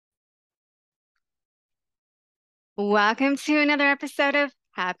Welcome to another episode of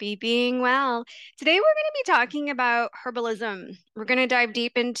Happy Being Well. Today we're going to be talking about herbalism. We're going to dive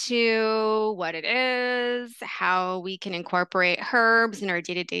deep into what it is, how we can incorporate herbs in our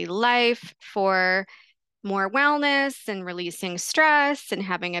day-to-day life for more wellness and releasing stress and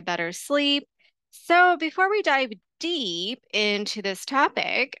having a better sleep. So before we dive deep into this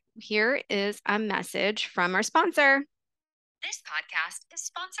topic, here is a message from our sponsor. This podcast is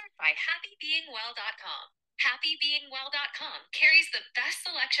sponsored by HappyBeingWell.com. HappyBeingWell.com carries the best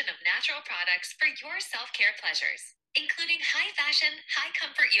selection of natural products for your self-care pleasures, including high-fashion,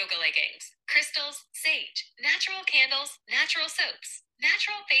 high-comfort yoga leggings, crystals, sage, natural candles, natural soaps,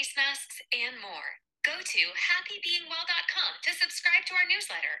 natural face masks, and more. Go to HappyBeingWell.com to subscribe to our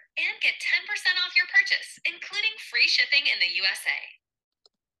newsletter and get 10% off your purchase, including free shipping in the USA.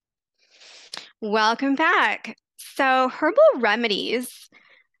 Welcome back. So, herbal remedies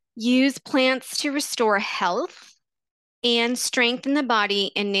use plants to restore health and strengthen the body,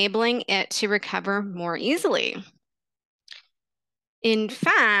 enabling it to recover more easily. In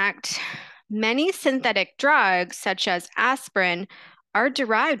fact, many synthetic drugs, such as aspirin, are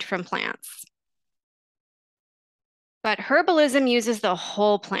derived from plants. But herbalism uses the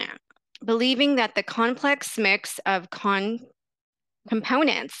whole plant, believing that the complex mix of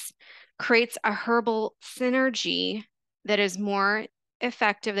components creates a herbal synergy that is more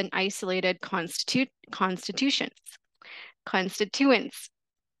effective than isolated constituents.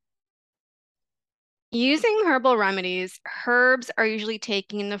 Using herbal remedies, herbs are usually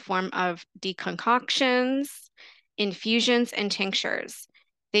taken in the form of decoctions, infusions, and tinctures.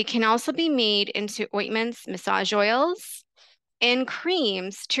 They can also be made into ointments, massage oils, and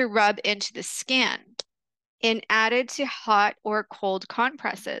creams to rub into the skin and added to hot or cold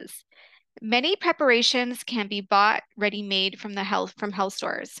compresses. Many preparations can be bought ready-made from health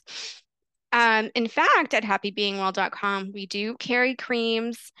stores. In fact, at happybeingwell.com, we do carry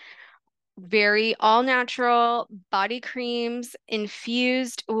creams, very all-natural body creams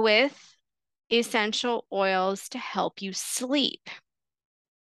infused with essential oils to help you sleep,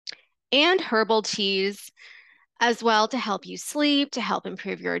 and herbal teas as well to help you sleep, to help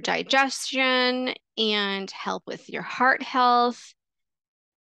improve your digestion, and help with your heart health.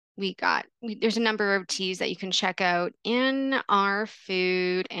 There's a number of teas that you can check out in our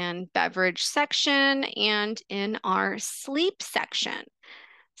food and beverage section and in our sleep section.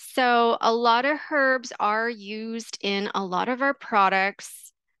 So a lot of herbs are used in a lot of our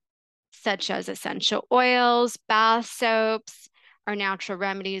products, such as essential oils, bath soaps, our natural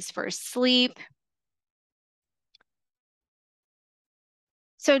remedies for sleep.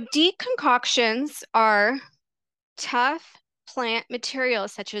 So decoctions are tough plant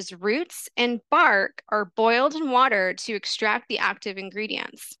materials such as roots and bark are boiled in water to extract the active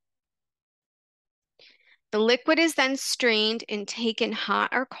ingredients. The liquid is then strained and taken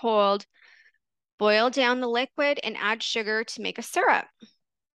hot or cold. Boil down the liquid and add sugar to make a syrup.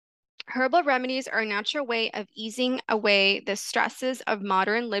 Herbal remedies are a natural way of easing away the stresses of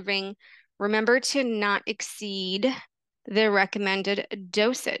modern living. Remember to not exceed the recommended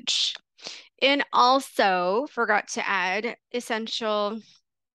dosage. And also forgot to add not essential.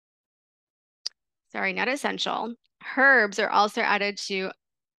 Herbs are also added to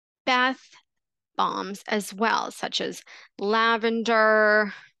bath bombs as well, such as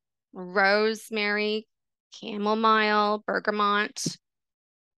lavender, rosemary, chamomile, bergamot.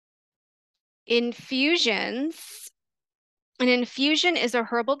 Infusions. An infusion is a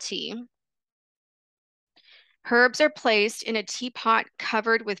herbal tea. Herbs are placed in a teapot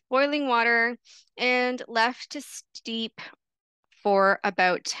covered with boiling water and left to steep for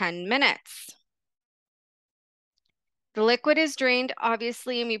about 10 minutes. The liquid is drained,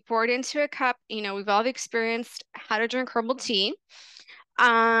 obviously, and we pour it into a cup. You know, we've all experienced how to drink herbal tea.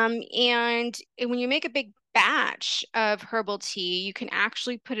 And when you make a big batch of herbal tea, you can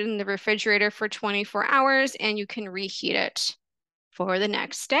actually put it in the refrigerator for 24 hours and you can reheat it for the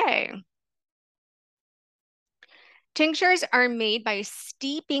next day. Tinctures are made by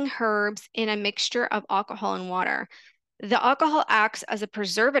steeping herbs in a mixture of alcohol and water. The alcohol acts as a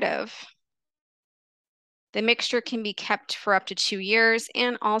preservative. The mixture can be kept for up to 2 years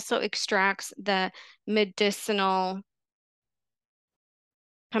and also extracts the medicinal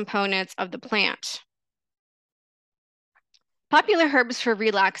components of the plant. Popular herbs for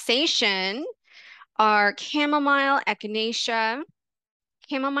relaxation are chamomile, echinacea.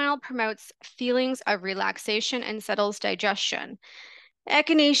 Chamomile promotes feelings of relaxation and settles digestion.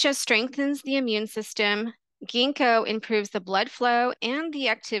 Echinacea strengthens the immune system. Ginkgo improves the blood flow and the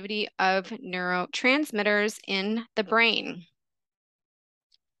activity of neurotransmitters in the brain.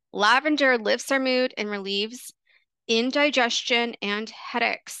 Lavender lifts our mood and relieves indigestion, and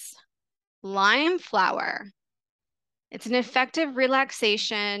headaches. Lime flower. It's an effective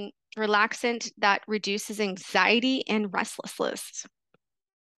relaxant that reduces anxiety and restlessness.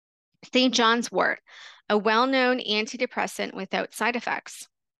 St. John's wort, a well-known antidepressant without side effects.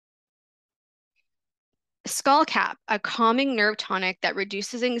 Skullcap, a calming nerve tonic that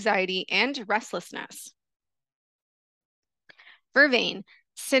reduces anxiety and restlessness. Vervain,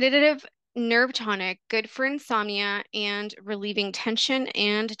 sedative nerve tonic, good for insomnia and relieving tension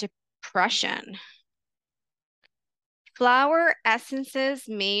and depression. Flower essences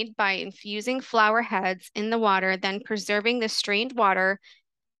made by infusing flower heads in the water, then preserving the strained water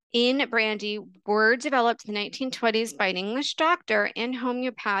in brandy, were developed in the 1920s by an English doctor and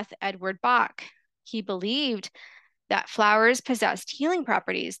homeopath Edward Bach. He believed that flowers possessed healing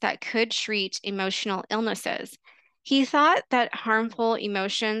properties that could treat emotional illnesses. He thought that harmful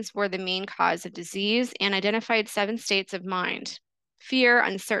emotions were the main cause of disease and identified 7 states of mind: fear,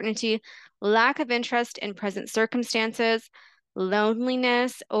 uncertainty, lack of interest in present circumstances,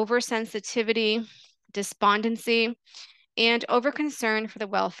 loneliness, oversensitivity, despondency, and overconcern for the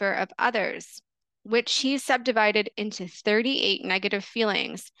welfare of others, which he subdivided into 38 negative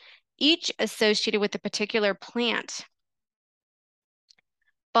feelings, each associated with a particular plant.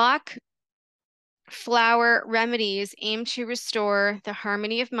 Bach flower remedies aim to restore the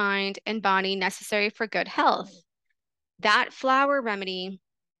harmony of mind and body necessary for good health. That flower remedy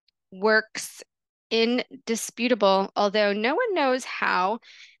works indisputable, although no one knows how.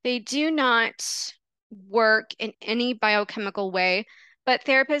 They do not work in any biochemical way, but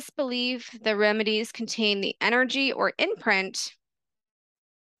therapists believe the remedies contain the energy or imprint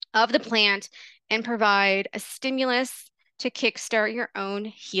of the plant and provide a stimulus to kickstart your own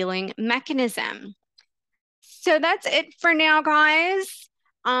healing mechanism. So that's it for now, guys.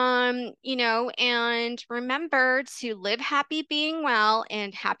 And remember to live happy being well,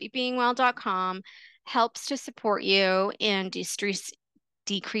 and happybeingwell.com helps to support you in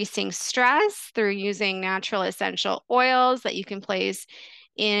decreasing stress through using natural essential oils that you can place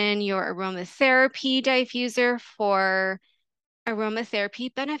in your aromatherapy diffuser for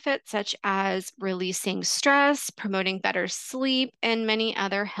aromatherapy benefits such as releasing stress, promoting better sleep, and many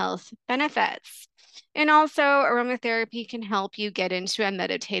other health benefits. And also, aromatherapy can help you get into a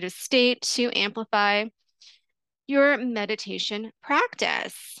meditative state to amplify your meditation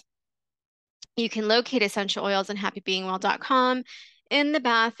practice. You can locate essential oils on happybeingwell.com in the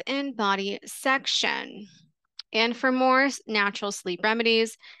bath and body section. And for more natural sleep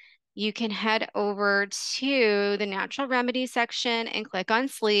remedies, you can head over to the natural remedies section and click on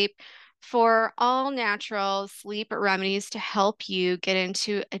sleep for all natural sleep remedies to help you get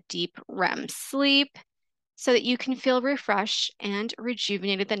into a deep REM sleep so that you can feel refreshed and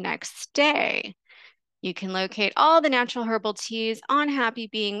rejuvenated the next day. You can locate all the natural herbal teas on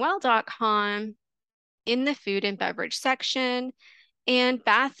happybeingwell.com in the food and beverage section, and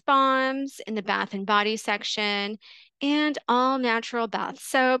bath bombs in the bath and body section, and all natural bath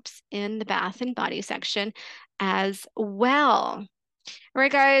soaps in the bath and body section as well. All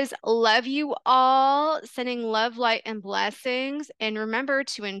right, guys, love you all. Sending love, light, and blessings. And remember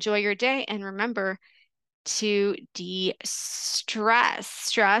to enjoy your day, and remember to de-stress.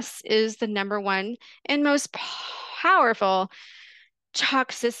 Stress is the #1 and most powerful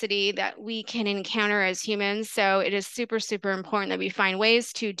toxicity that we can encounter as humans. So it is super, super important that we find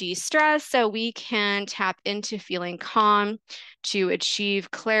ways to de-stress so we can tap into feeling calm, to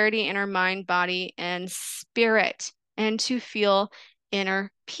achieve clarity in our mind, body, and spirit, and to feel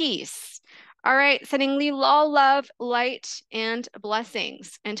inner peace. All right, sending all love, light, and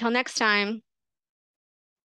blessings. Until next time.